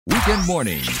Weekend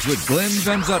mornings with Glenn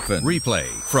Van Zutphen. Replay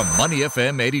from Money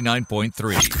FM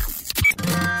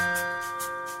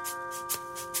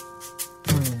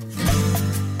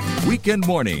 89.3. Weekend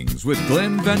mornings with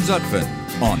Glenn Van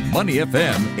Zutphen on Money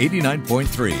FM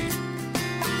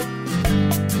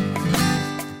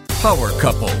 89.3. Power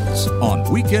Couples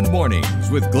on Weekend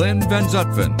mornings with Glenn Van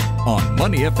Zutphen on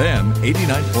Money FM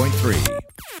 89.3.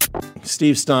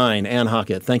 Steve Stein, Ann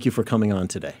Hockett, thank you for coming on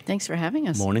today. Thanks for having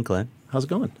us. Morning, Glenn. How's it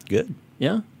going? Good.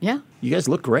 Yeah? Yeah. You guys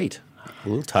look great. A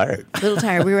little tired. A little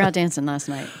tired. We were out dancing last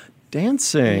night.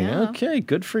 Dancing. Yeah. Okay,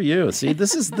 good for you. See,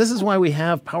 this is why we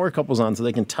have power couples on, so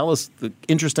they can tell us the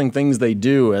interesting things they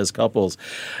do as couples.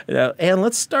 Ann,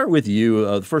 let's start with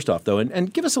you first off, though,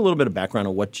 and give us a little bit of background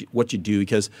on what you do,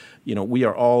 because we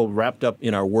are all wrapped up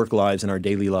in our work lives and our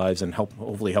daily lives, and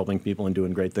hopefully helping people and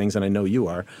doing great things. And I know you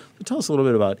are. So tell us a little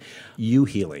bit about You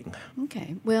Healing.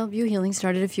 Okay. Well, You Healing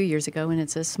started a few years ago, and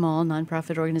it's a small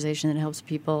nonprofit organization that helps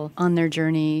people on their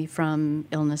journey from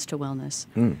illness to wellness.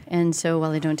 And so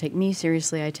while I don't take me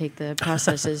seriously, I take the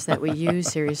processes that we use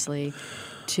seriously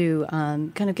to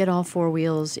kind of get all four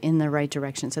wheels in the right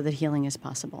direction so that healing is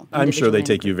possible. I'm sure they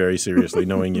take you very seriously,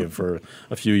 knowing you for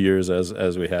a few years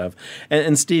as we have.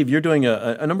 And Steve, you're doing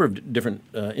a number of different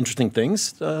interesting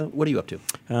things. What are you up to?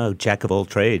 Oh, jack of all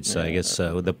trades, I guess.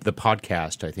 The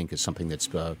podcast, I think, is something that's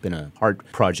been a hard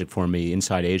project for me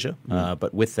inside Asia.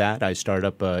 But with that, I started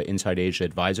up Inside Asia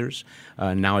Advisors.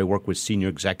 Now I work with senior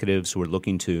executives who are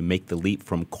looking to make the leap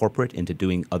from corporate into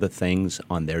doing other things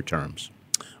on their terms.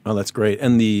 Oh, that's great.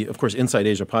 And of course, Inside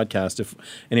Asia podcast, if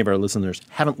any of our listeners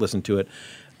haven't listened to it,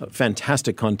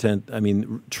 fantastic content. I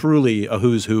mean, truly a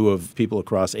who's who of people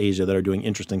across Asia that are doing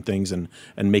interesting things and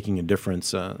making a difference.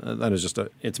 That is just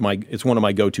it's one of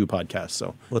my go-to podcasts.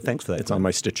 So, well, thanks for that. It's on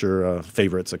my Stitcher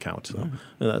favorites account. So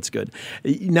that's good.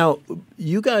 Now,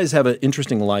 you guys have an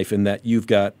interesting life in that you've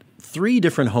got 3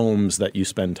 different homes that you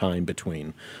spend time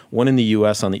between. One in the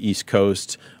U.S. on the East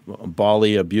Coast,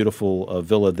 Bali, a beautiful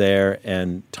villa there,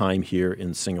 and time here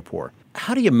in Singapore.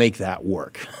 How do you make that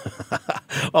work?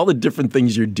 All the different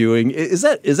things you're doing. Is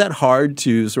that hard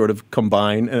to sort of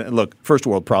combine? Look, first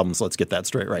world problems, let's get that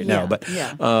straight right now. But,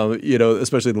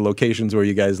 especially the locations where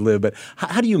you guys live. But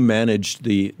how do you manage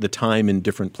the time in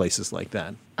different places like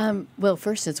that? Well,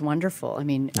 first, it's wonderful. I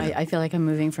mean, I feel like I'm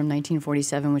moving from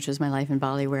 1947, which was my life in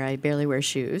Bali, where I barely wear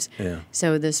shoes. Yeah.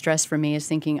 So the stress for me is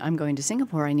thinking, I'm going to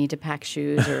Singapore, I need to pack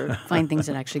shoes or find things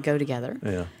that actually go together.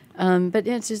 Yeah. But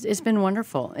it's been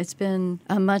wonderful. It's been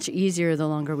much easier the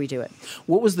longer we do it.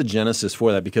 What was the genesis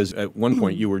for that? Because at one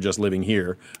point you were just living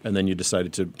here, and then you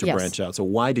decided to branch out. So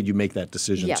why did you make that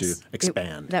decision to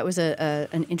expand? That was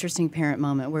an interesting parent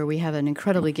moment where we have an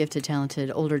incredibly gifted,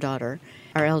 talented older daughter,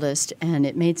 our eldest, and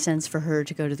it made sense for her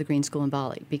to go to the Green School in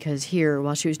Bali because here,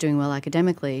 while she was doing well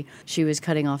academically, she was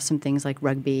cutting off some things like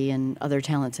rugby and other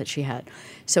talents that she had.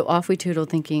 So off we tootled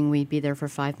thinking we'd be there for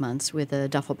 5 months with a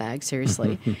duffel bag,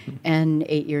 seriously, and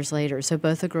 8 years later. So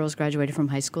both the girls graduated from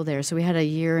high school there. So we had a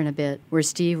year and a bit where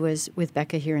Steve was with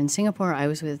Becca here in Singapore, I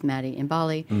was with Maddie in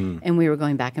Bali, and we were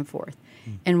going back and forth.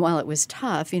 And while it was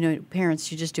tough,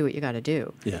 parents, you just do what you got to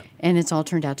do. Yeah. And it's all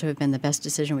turned out to have been the best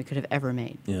decision we could have ever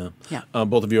made. Yeah.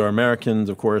 Both of you are Americans,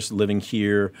 of course, living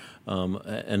here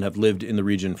and have lived in the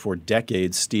region for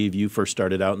decades. Steve, you first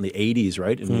started out in the 80s,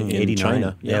 right? In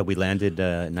China. Yeah, we landed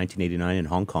in 1989 in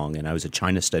Hong Kong, and I was a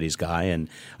China studies guy and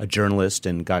a journalist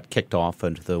and got kicked off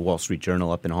into the Wall Street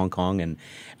Journal up in Hong Kong. And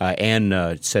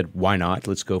Anne said, why not?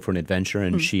 Let's go for an adventure.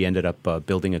 And she ended up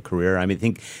building a career. I mean, I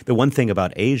think the one thing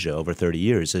about Asia over 30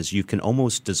 years is you can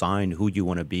almost design who you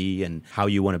want to be and how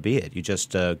you want to be it. You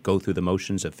just go through the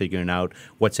motions of figuring out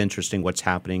what's interesting, what's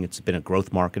happening. It's been a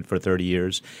growth market for 30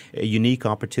 years, a unique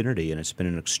opportunity, and it's been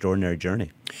an extraordinary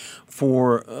journey.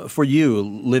 For you,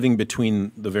 living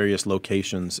between the various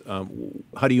locations,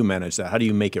 how do you manage that? How do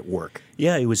you make it work?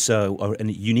 Yeah, it was a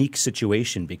unique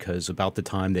situation because about the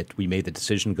time that we made the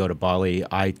decision to go to Bali,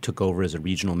 I took over as a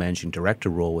regional managing director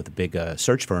role with a big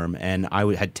search firm, and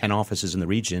I had 10 offices in the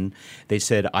region. They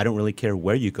said, I don't really care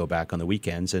where you go back on the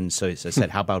weekends. And so I said,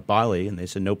 how about Bali? And they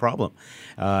said, no problem.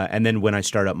 And then when I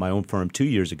started up my own firm 2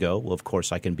 years ago, well, of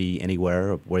course, I can be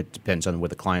anywhere where it depends on where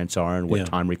the clients are and what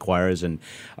time requires. And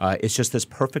it's just this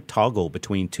perfect toggle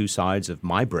between two sides of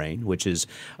my brain, which is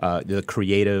the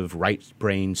creative right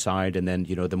brain side, and then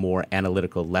the more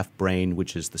analytical left brain,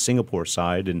 which is the Singapore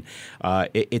side. And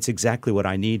it's exactly what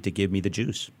I need to give me the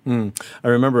juice. I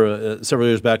remember several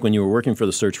years back when you were working for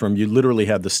the search firm, you literally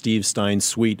had the Steve Stein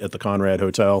suite at the Conrad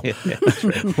Hotel,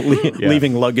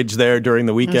 leaving luggage there during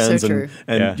the weekends, so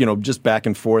and just back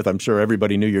and forth. I'm sure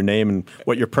everybody knew your name and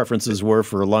what your preferences were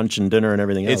for lunch and dinner and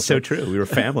everything else. It's so true. We were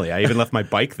family. I even left my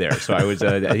bike there, so I was.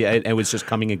 It was just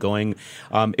coming and going.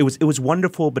 It was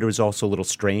wonderful, but it was also a little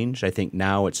strange. I think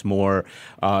now it's more.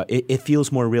 It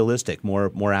feels more realistic,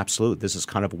 more absolute. This is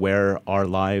kind of where our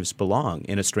lives belong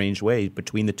in a strange way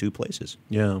between the two places.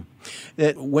 Yeah.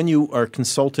 When you are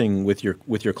consulting with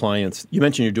your clients, you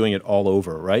mentioned you're doing it all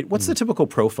over, right? What's the typical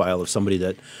profile of somebody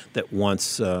that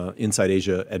wants Inside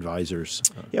Asia advisors?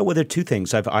 Yeah, well, there are two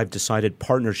things. I've decided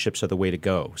partnerships are the way to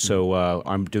go. So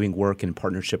I'm doing work in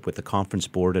partnership with the Conference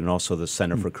Board and also the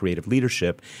Center for Creative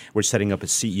Leadership. We're setting up a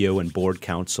CEO and board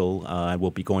council.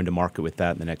 We'll be going to market with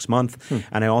that in the next month.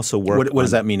 And I also work. What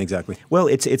does that mean exactly? Well,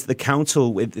 it's the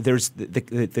council. There's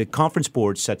the Conference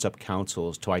Board sets up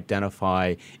councils to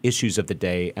identify issues of the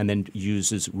day and then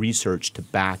uses research to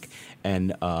back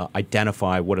and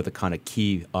identify what are the kind of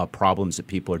key problems that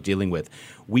people are dealing with.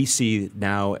 We see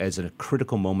now as a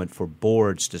critical moment for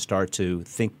boards to start to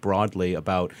think broadly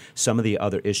about some of the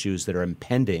other issues that are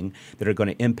impending that are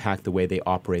going to impact the way they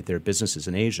operate their businesses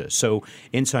in Asia. So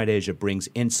Inside Asia brings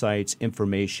insights,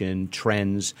 information,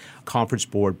 trends. Conference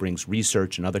Board brings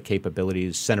research and other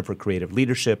capabilities. Center for Creative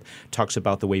Leadership talks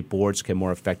about the way boards can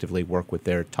more effectively work with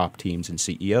their top teams and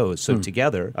CEOs. So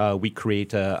together, we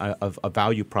create a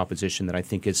value proposition that I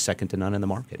think is second to none in the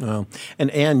market. Wow.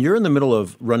 And Anne, you're in the middle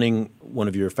of running one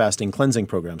of your fasting cleansing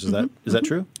programs. Is that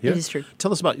true? Yeah. It is true.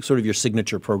 Tell us about sort of your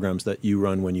signature programs that you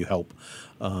run when you help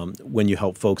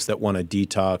folks that want to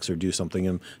detox or do something.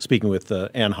 I'm speaking with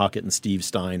Anne Hockett and Steve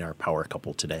Stein, our power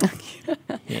couple today.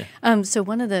 So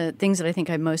one of the things that I think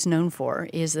I'm most known for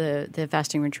is the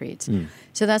fasting retreats.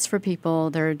 So that's for people,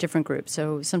 there are different groups.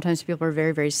 So sometimes people are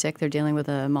very, very sick. They're dealing with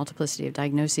a multiplicity of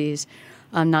diagnoses,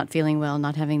 not feeling well,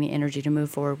 not having the energy to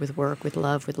move forward with work, with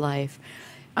love, with life.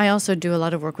 I also do a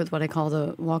lot of work with what I call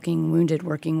the walking wounded,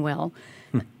 working well.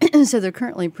 So they're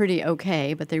currently pretty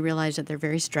okay, but they realize that they're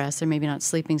very stressed. They're maybe not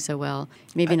sleeping so well,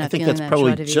 maybe not feeling that I think that's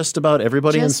probably just about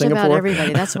everybody in Singapore. Just about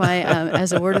everybody. That's why,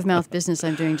 as a word-of-mouth business,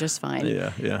 I'm doing just fine.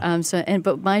 Yeah.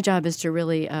 But my job is to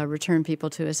really return people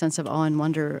to a sense of awe and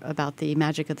wonder about the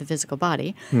magic of the physical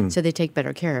body, so they take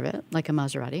better care of it, like a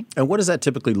Maserati. And what does that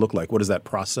typically look like? What does that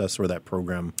process or that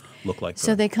program look like?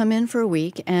 So they come in for a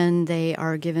week, and they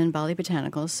are given Bali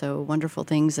botanicals, so wonderful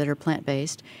things that are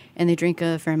plant-based, and they drink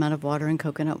a fair amount of water and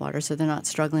coconut water, so they're not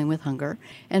struggling with hunger.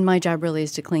 And my job really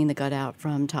is to clean the gut out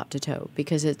from top to toe,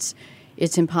 because it's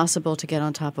impossible to get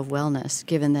on top of wellness,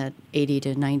 given that 80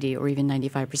 to 90 or even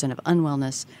 95% of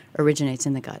unwellness originates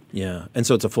in the gut. Yeah, and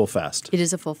so it's a full fast. It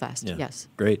is a full fast, yes.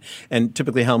 Great. And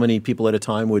typically how many people at a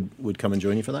time would come and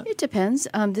join you for that? It depends.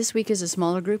 This week is a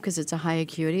smaller group because it's a high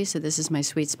acuity, so this is my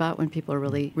sweet spot when people are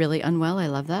really, really unwell. I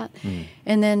love that.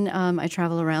 And then I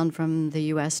travel around from the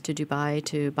U.S. to Dubai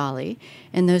to Bali,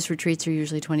 and those retreats are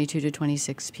usually 22 to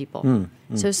 26 people.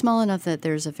 So small enough that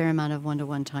there's a fair amount of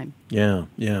one-to-one time. Yeah.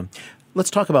 Let's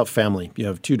talk about family. You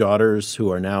have two daughters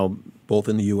who are now both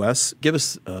in the U.S. Give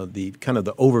us the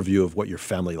overview of what your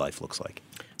family life looks like.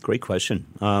 Great question.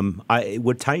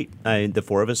 We're tight. The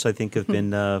four of us, I think, have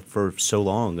been for so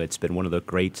long. It's been one of the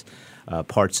great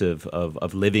parts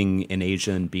of living in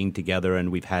Asia and being together,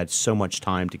 and we've had so much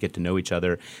time to get to know each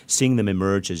other. Seeing them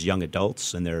emerge as young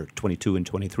adults, and they're 22 and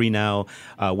 23 now,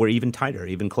 we're even tighter,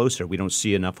 even closer. We don't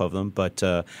see enough of them, but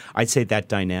I'd say that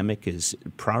dynamic is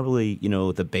probably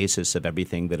the basis of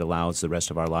everything that allows the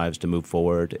rest of our lives to move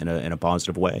forward in a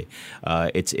positive way.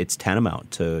 It's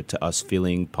tantamount to us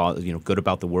feeling good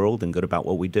about the world and good about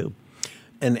what we do.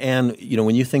 And Anne,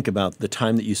 when you think about the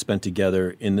time that you spent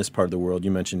together in this part of the world,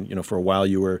 you mentioned, for a while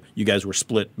you guys were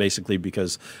split basically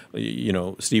because,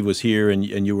 Steve was here and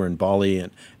you were in Bali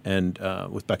and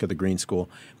with Becca the Green School.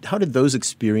 How did those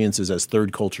experiences as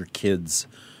third culture kids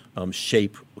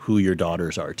shape who your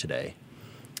daughters are today?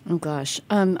 Oh, gosh.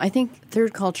 I think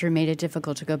third culture made it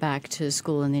difficult to go back to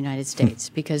school in the United States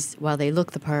because while they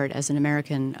look the part as an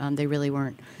American, they really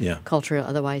weren't culturally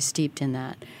otherwise steeped in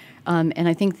that. And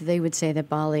I think they would say that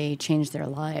Bali changed their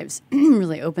lives,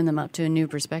 really opened them up to a new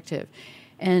perspective.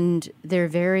 And they're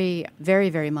very,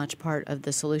 very, very much part of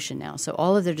the solution now. So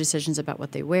all of their decisions about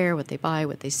what they wear, what they buy,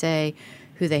 what they say,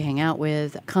 who they hang out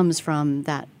with, comes from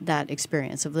that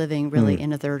experience of living really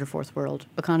in a third or fourth world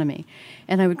economy.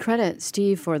 And I would credit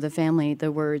Steve for the family,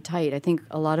 the word tight. I think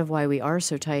a lot of why we are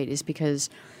so tight is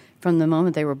because from the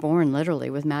moment they were born,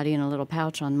 literally, with Maddie in a little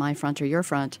pouch on my front or your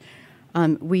front,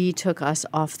 we took us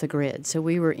off the grid. So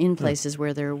we were in places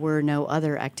where there were no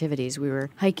other activities. We were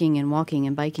hiking and walking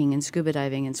and biking and scuba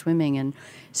diving and swimming. And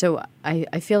so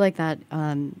I feel like that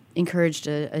encouraged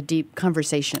a deep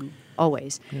conversation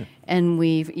always. And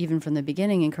we've, even from the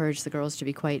beginning, encouraged the girls to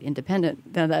be quite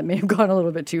independent. Now, that may have gone a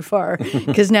little bit too far,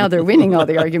 because now they're winning all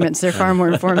the arguments. They're far more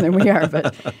informed than we are.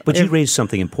 But you raised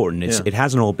something important. It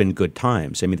hasn't all been good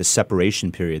times. I mean, the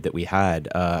separation period that we had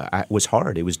was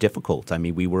hard. It was difficult. I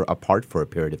mean, we were apart for a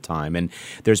period of time, and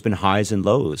there's been highs and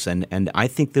lows. And I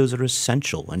think those are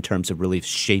essential in terms of really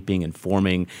shaping and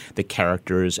forming the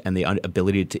characters and the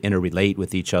ability to interrelate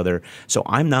with each other. So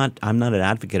I'm not an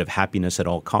advocate of happiness at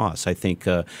all costs. I think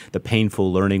the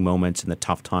painful learning moments and the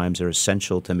tough times are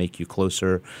essential to make you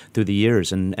closer through the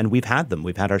years. And we've had them.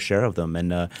 We've had our share of them. And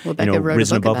Becca wrote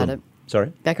risen a book above about them. it.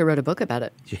 Sorry? Becca wrote a book about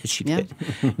it. Yeah, she did.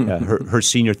 Her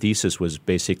senior thesis was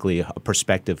basically a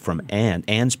perspective from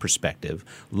Anne's perspective,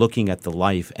 looking at the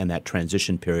life and that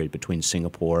transition period between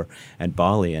Singapore and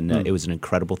Bali. And it was an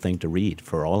incredible thing to read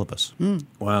for all of us.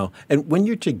 Wow. And when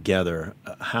you're together,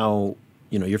 how,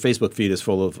 your Facebook feed is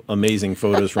full of amazing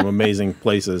photos from amazing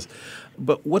places.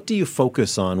 But what do you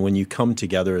focus on when you come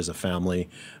together as a family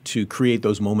to create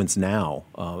those moments now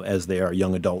as they are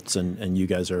young adults and you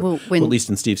guys are, at least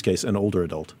in Steve's case, an older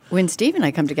adult? When Steve and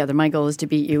I come together, my goal is to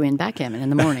beat you in backgammon in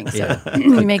the morning. So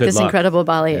we make this incredible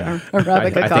Bali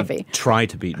Arabica coffee. Think try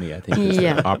to beat me, I think, is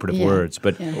the operative words.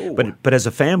 But as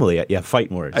a family,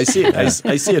 fighting words. I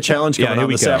see a challenge coming on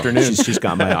this afternoon. She's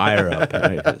got my ire up.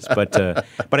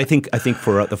 But I think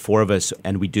for the four of us,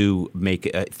 and we do make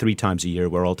 3 times a year,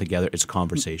 we're all together. It's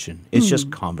conversation. It's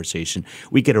just conversation.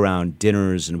 We get around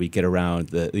dinners and we get around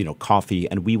the coffee,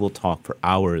 and we will talk for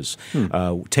hours.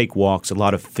 Take walks. A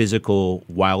lot of physical,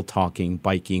 wild talking,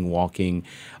 biking, walking.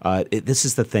 This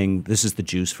is the thing. This is the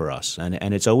juice for us,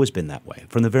 and it's always been that way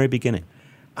from the very beginning.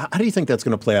 How do you think that's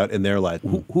going to play out in their life?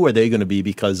 Who are they going to be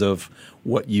because of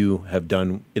what you have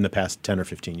done in the past 10 or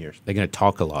 15 years? They're going to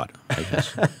talk a lot, I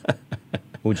guess. What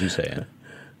would you say, Anna?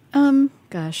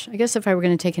 Gosh, I guess if I were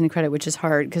going to take any credit, which is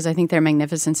hard because I think their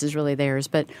magnificence is really theirs,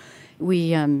 but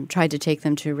we tried to take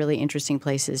them to really interesting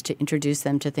places to introduce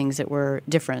them to things that were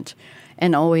different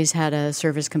and always had a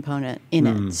service component in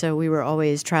it. So we were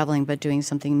always traveling but doing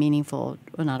something meaningful.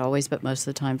 Well, not always, but most of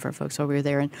the time for folks while we were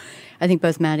there. And I think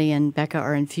both Maddie and Becca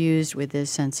are infused with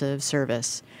this sense of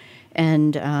service.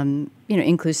 And,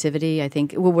 inclusivity, I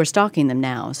think, we're stalking them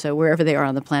now. So wherever they are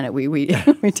on the planet, we we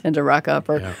tend to rock up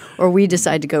or we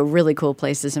decide to go really cool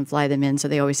places and fly them in. So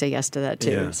they always say yes to that,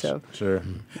 too. Yes, so sure.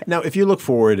 Now, if you look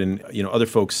forward and, other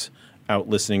folks out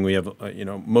listening, we have,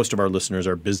 most of our listeners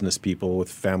are business people with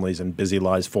families and busy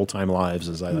lives, full-time lives,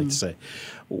 as I like to say.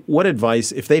 What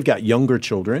advice, if they've got younger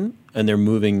children and they're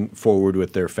moving forward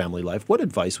with their family life, what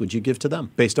advice would you give to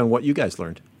them based on what you guys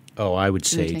learned? Oh, I would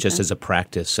say just as a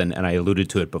practice, and I alluded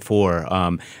to it before,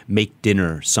 make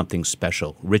dinner something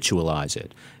special, ritualize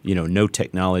it. No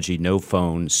technology, no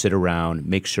phone, sit around,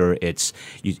 make sure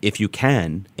if you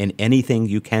can, in anything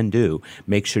you can do,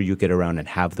 make sure you get around and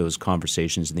have those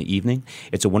conversations in the evening.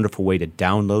 It's a wonderful way to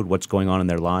download what's going on in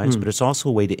their lives, but it's also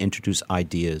a way to introduce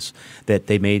ideas that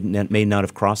they may not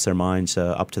have crossed their minds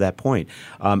up to that point.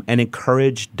 And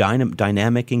encourage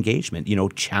dynamic engagement,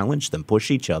 challenge them, push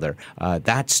each other.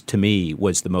 That's, to me,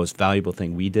 was the most valuable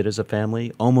thing we did as a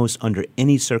family. Almost under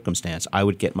any circumstance, I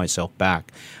would get myself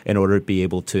back in order to be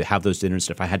able to have those dinners.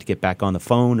 If I had to get back on the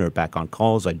phone or back on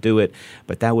calls, I'd do it.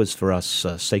 But that was, for us,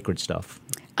 sacred stuff.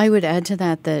 I would add to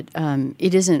that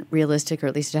it isn't realistic, or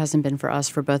at least it hasn't been for us,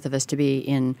 for both of us to be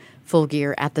in full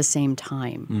gear at the same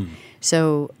time.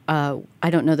 So I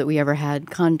don't know that we ever had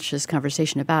conscious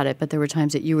conversation about it, but there were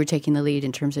times that you were taking the lead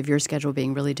in terms of your schedule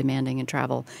being really demanding and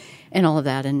travel and all of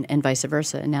that, and vice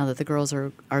versa. And now that the girls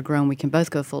are grown, we can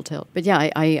both go full tilt. But yeah,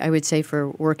 I would say for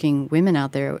working women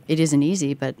out there, it isn't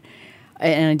easy,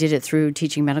 and I did it through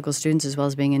teaching medical students as well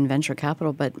as being in venture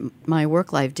capital, but my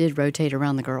work life did rotate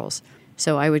around the girls.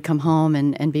 So I would come home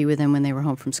and be with them when they were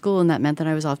home from school, and that meant that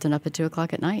I was often up at 2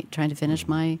 o'clock at night trying to finish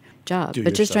my job,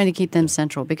 but just trying to keep them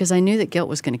central because I knew that guilt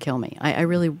was going to kill me. I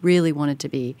really, really wanted to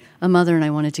be a mother, and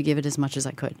I wanted to give it as much as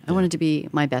I could. I wanted to be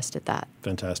my best at that.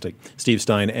 Fantastic. Steve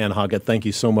Stein, Anne Hoggett, thank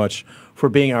you so much for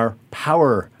being our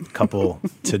power couple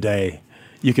today.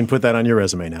 You can put that on your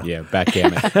resume now. Yeah,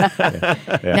 backgammon.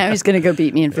 Now he's going to go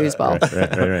beat me in foosball.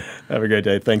 Right. Have a great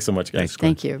day. Thanks so much, guys.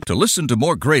 Thank you. To listen to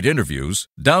more great interviews,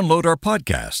 download our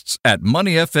podcasts at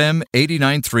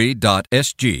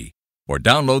moneyfm893.sg or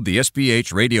download the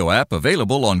SPH radio app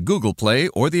available on Google Play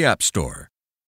or the App Store.